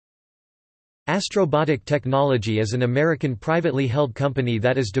Astrobotic Technology is an American privately held company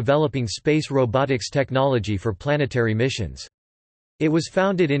that is developing space robotics technology for planetary missions. It was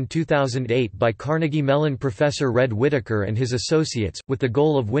founded in 2008 by Carnegie Mellon professor Red Whittaker and his associates, with the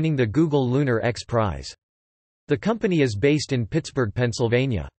goal of winning the Google Lunar X Prize. The company is based in Pittsburgh,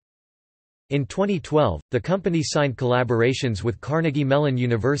 Pennsylvania. In 2012, the company signed collaborations with Carnegie Mellon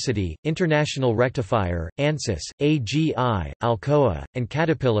University, International Rectifier, ANSYS, AGI, Alcoa, and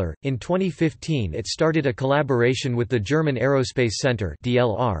Caterpillar. In 2015, it started a collaboration with the German Aerospace Center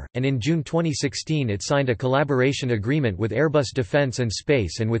 (DLR), and in June 2016, it signed a collaboration agreement with Airbus Defence and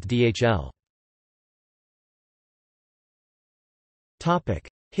Space and with DHL. Topic: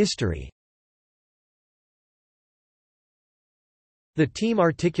 History. The team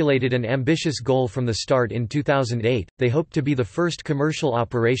articulated an ambitious goal from the start in 2008. They hoped to be the first commercial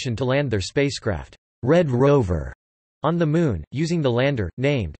operation to land their spacecraft, Red Rover, on the Moon, using the lander,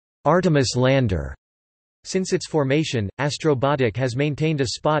 named Artemis Lander. Since its formation, Astrobotic has maintained a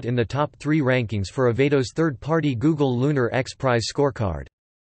spot in the top 3 rankings for Avato's third-party Google Lunar X Prize scorecard.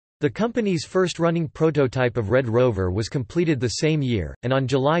 The company's first running prototype of Red Rover was completed the same year, and on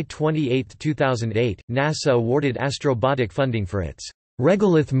July 28, 2008, NASA awarded Astrobotic funding for its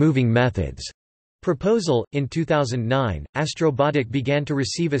regolith moving methods proposal. In 2009, Astrobotic began to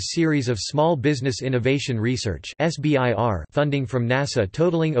receive a series of Small Business Innovation Research (SBIR) funding from NASA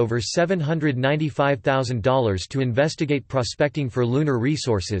totaling over $795,000 to investigate prospecting for lunar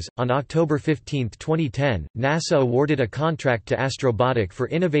resources. On October 15, 2010, NASA awarded a contract to Astrobotic for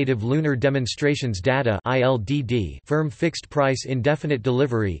Innovative Lunar Demonstrations Data (ILDD) firm fixed price indefinite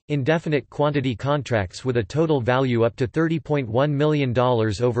delivery, indefinite quantity contracts with a total value up to $30.1 million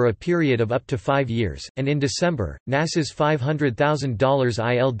over a period of up to 5 years, and in December, NASA's $500,000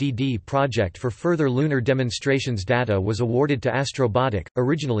 ILDD project for further lunar demonstrations data was awarded to Astrobotic,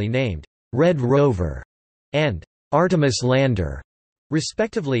 originally named Red Rover and Artemis Lander,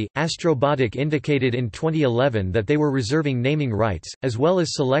 respectively. Astrobotic indicated in 2011 that they were reserving naming rights, as well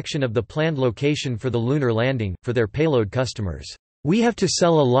as selection of the planned location for the lunar landing, for their payload customers. "We have to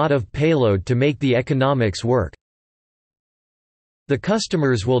sell a lot of payload to make the economics work. The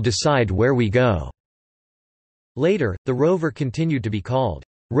customers will decide where we go." Later, the rover continued to be called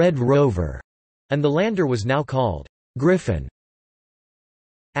Red Rover, and the lander was now called Griffin.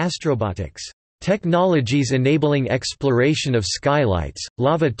 Astrobotic's technologies enabling exploration of skylights,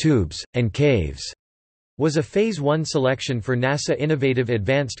 lava tubes, and caves was a Phase 1 selection for NASA Innovative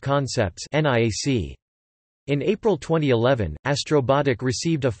Advanced Concepts (NIAC). In April 2011, Astrobotic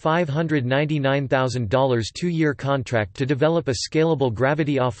received a $599,000 two-year contract to develop a scalable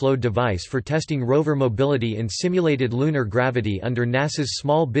gravity offload device for testing rover mobility in simulated lunar gravity under NASA's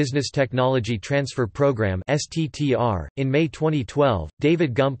Small Business Technology Transfer Program (STTR). In May 2012,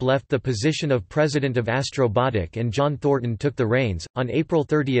 David Gump left the position of president of Astrobotic and John Thornton took the reins. On April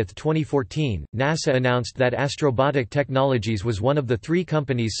 30, 2014, NASA announced that Astrobotic Technologies was one of the 3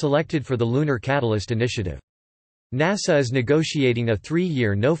 companies selected for the Lunar Catalyst Initiative. NASA is negotiating a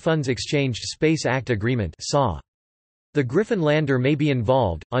 3-year No Funds Exchanged Space Act agreement (SAW). The Griffin lander may be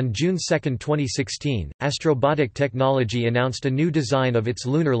involved. On June 2, 2016, Astrobotic Technology announced a new design of its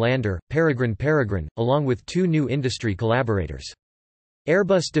lunar lander, Peregrine, along with 2 new industry collaborators.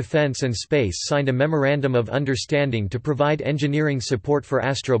 Airbus Defence and Space signed a Memorandum of Understanding to provide engineering support for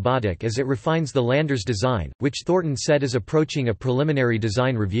Astrobotic as it refines the lander's design, which Thornton said is approaching a preliminary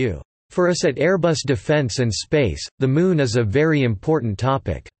design review. "For us at Airbus Defence and Space, the Moon is a very important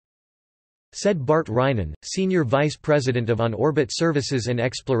topic," said Bart Reinen, Senior Vice President of On-Orbit Services and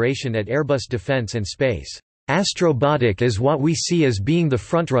Exploration at Airbus Defence and Space. "Astrobotic is what we see as being the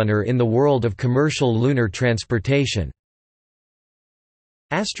frontrunner in the world of commercial lunar transportation."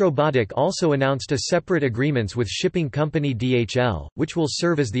 Astrobotic also announced a separate agreements with shipping company DHL, which will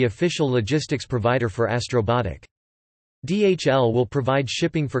serve as the official logistics provider for Astrobotic. DHL will provide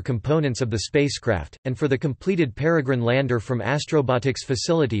shipping for components of the spacecraft, and for the completed Peregrine lander from Astrobotic's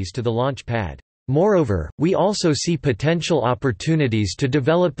facilities to the launch pad. "Moreover, we also see potential opportunities to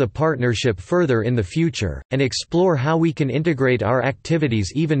develop the partnership further in the future, and explore how we can integrate our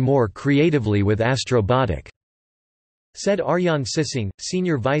activities even more creatively with Astrobotic," said Arjan Sissing,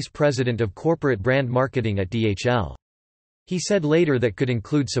 Senior Vice President of Corporate Brand Marketing at DHL. He said later that could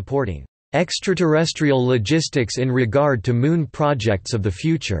include supporting extraterrestrial logistics in regard to moon projects of the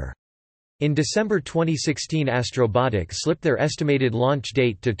future. In December 2016, Astrobotic slipped their estimated launch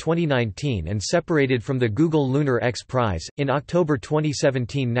date to 2019 and separated from the Google Lunar X Prize. In October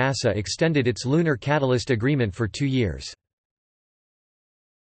 2017, NASA extended its Lunar Catalyst agreement for 2 years.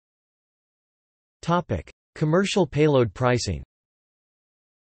 Topic: Commercial payload pricing.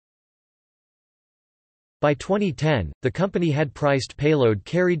 By 2010, the company had priced payload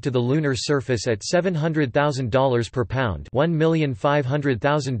carried to the lunar surface at $700,000 per pound,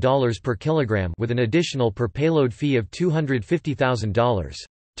 $1,500,000 per kilogram, with an additional per payload fee of $250,000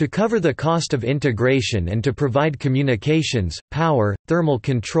 to cover the cost of integration and to provide communications, power, thermal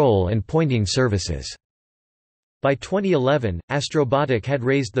control and pointing services. By 2011, Astrobotic had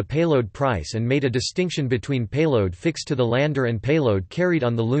raised the payload price and made a distinction between payload fixed to the lander and payload carried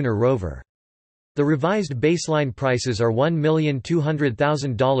on the lunar rover. The revised baseline prices are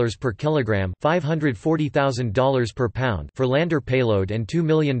 $1,200,000 per kilogram, $540,000 per pound for lander payload and $2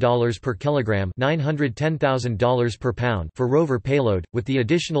 million per kilogram, $910,000 per pound for rover payload, with the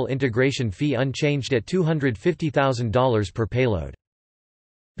additional integration fee unchanged at $250,000 per payload.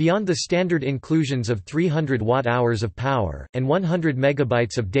 Beyond the standard inclusions of 300 watt-hours of power, and 100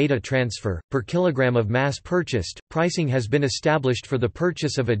 megabytes of data transfer, per kilogram of mass purchased, pricing has been established for the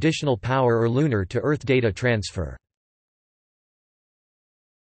purchase of additional power or lunar-to-Earth data transfer.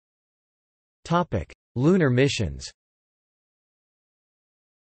 Lunar missions.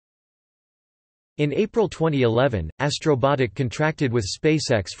 In April 2011, Astrobotic contracted with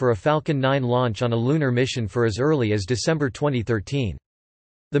SpaceX for a Falcon 9 launch on a lunar mission for as early as December 2013.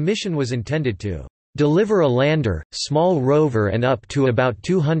 The mission was intended to deliver a lander, small rover and up to about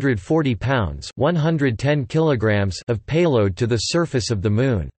 240 pounds (110 kilograms) of payload to the surface of the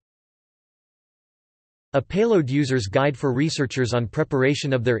Moon. A payload user's guide for researchers on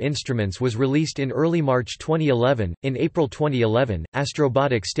preparation of their instruments was released in early March 2011. In April 2011,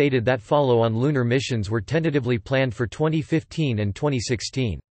 Astrobotic stated that follow-on lunar missions were tentatively planned for 2015 and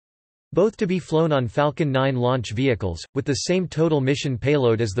 2016. Both to be flown on Falcon 9 launch vehicles, with the same total mission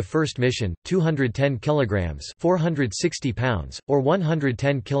payload as the first mission, 210 kilograms (460 pounds), or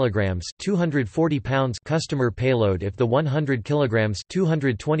 110 kilograms (240 pounds) customer payload if the 100 kilograms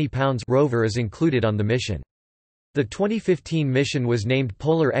 (220 pounds) rover is included on the mission. The 2015 mission was named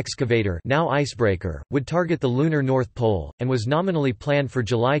Polar Excavator, now Icebreaker, would target the lunar North Pole, and was nominally planned for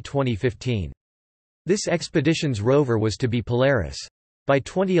July 2015. This expedition's rover was to be Polaris. By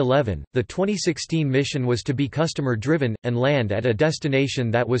 2011, the 2016 mission was to be customer-driven, and land at a destination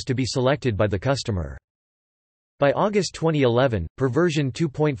that was to be selected by the customer. By August 2011, per version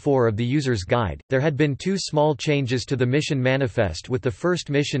 2.4 of the user's guide, there had been two small changes to the mission manifest, with the first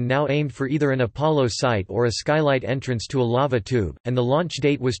mission now aimed for either an Apollo site or a skylight entrance to a lava tube, and the launch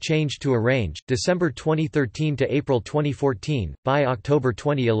date was changed to a range, December 2013 to April 2014. By October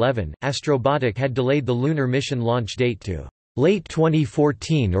 2011, Astrobotic had delayed the lunar mission launch date to late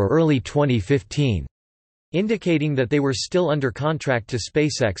 2014 or early 2015, indicating that they were still under contract to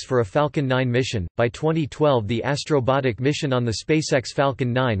SpaceX for a Falcon 9 mission. By 2012, the Astrobotic mission on the SpaceX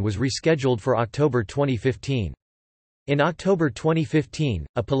Falcon 9 was rescheduled for October 2015. In October 2015,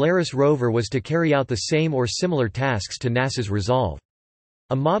 a Polaris rover was to carry out the same or similar tasks to NASA's Resolve.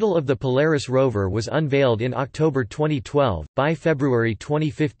 A model of the Polaris rover was unveiled in October 2012. By February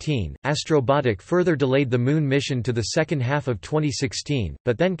 2015, Astrobotic further delayed the Moon mission to the second half of 2016,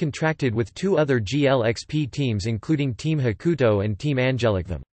 but then contracted with two other GLXP teams including Team Hakuto and Team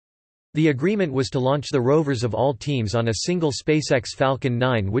Angelicum. The agreement was to launch the rovers of all teams on a single SpaceX Falcon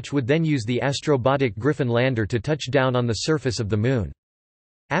 9, which would then use the Astrobotic Griffin lander to touch down on the surface of the Moon.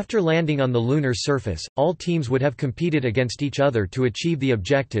 After landing on the lunar surface, all teams would have competed against each other to achieve the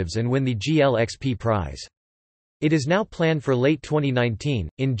objectives and win the GLXP prize. It is now planned for late 2019.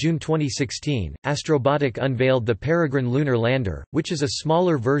 In June 2016, Astrobotic unveiled the Peregrine lunar lander, which is a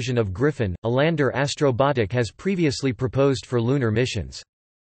smaller version of Griffin, a lander Astrobotic has previously proposed for lunar missions.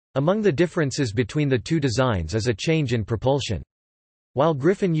 Among the differences between the two designs is a change in propulsion. While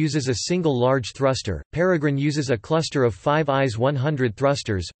Griffin uses a single large thruster, Peregrine uses a cluster of 5 IS-100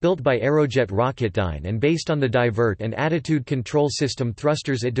 thrusters, built by Aerojet Rocketdyne and based on the divert and attitude control system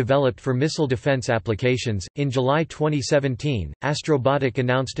thrusters it developed for missile defense applications. In July 2017, Astrobotic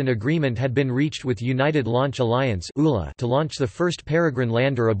announced an agreement had been reached with United Launch Alliance to launch the first Peregrine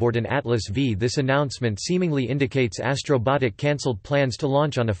lander aboard an Atlas V. This announcement seemingly indicates Astrobotic cancelled plans to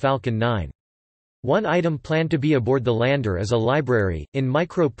launch on a Falcon 9. One item planned to be aboard the lander is a library, in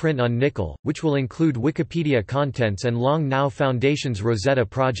micro-print on nickel, which will include Wikipedia contents and Long Now Foundation's Rosetta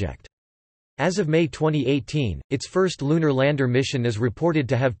project. As of May 2018, its first lunar lander mission is reported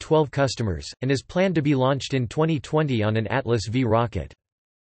to have 12 customers, and is planned to be launched in 2020 on an Atlas V rocket.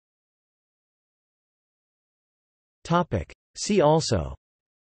 See also: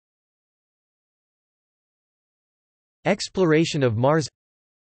 Exploration of Mars,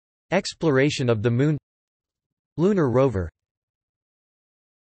 Exploration of the Moon, Lunar rover.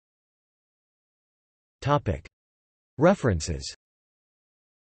 References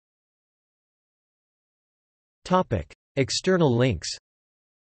External links.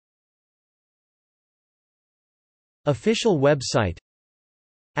 Official website.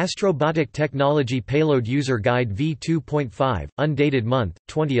 Astrobotic Technology Payload User Guide v2.5, undated month,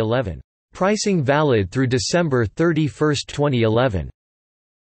 2011. Pricing valid through December 31, 2011.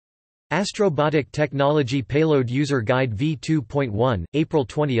 Astrobotic Technology Payload User Guide v2.1, April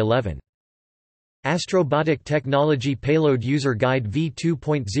 2011. Astrobotic Technology Payload User Guide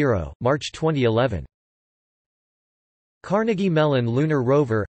v2.0, March 2011. Carnegie Mellon Lunar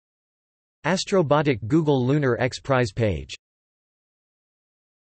Rover. Astrobotic Google Lunar X Prize page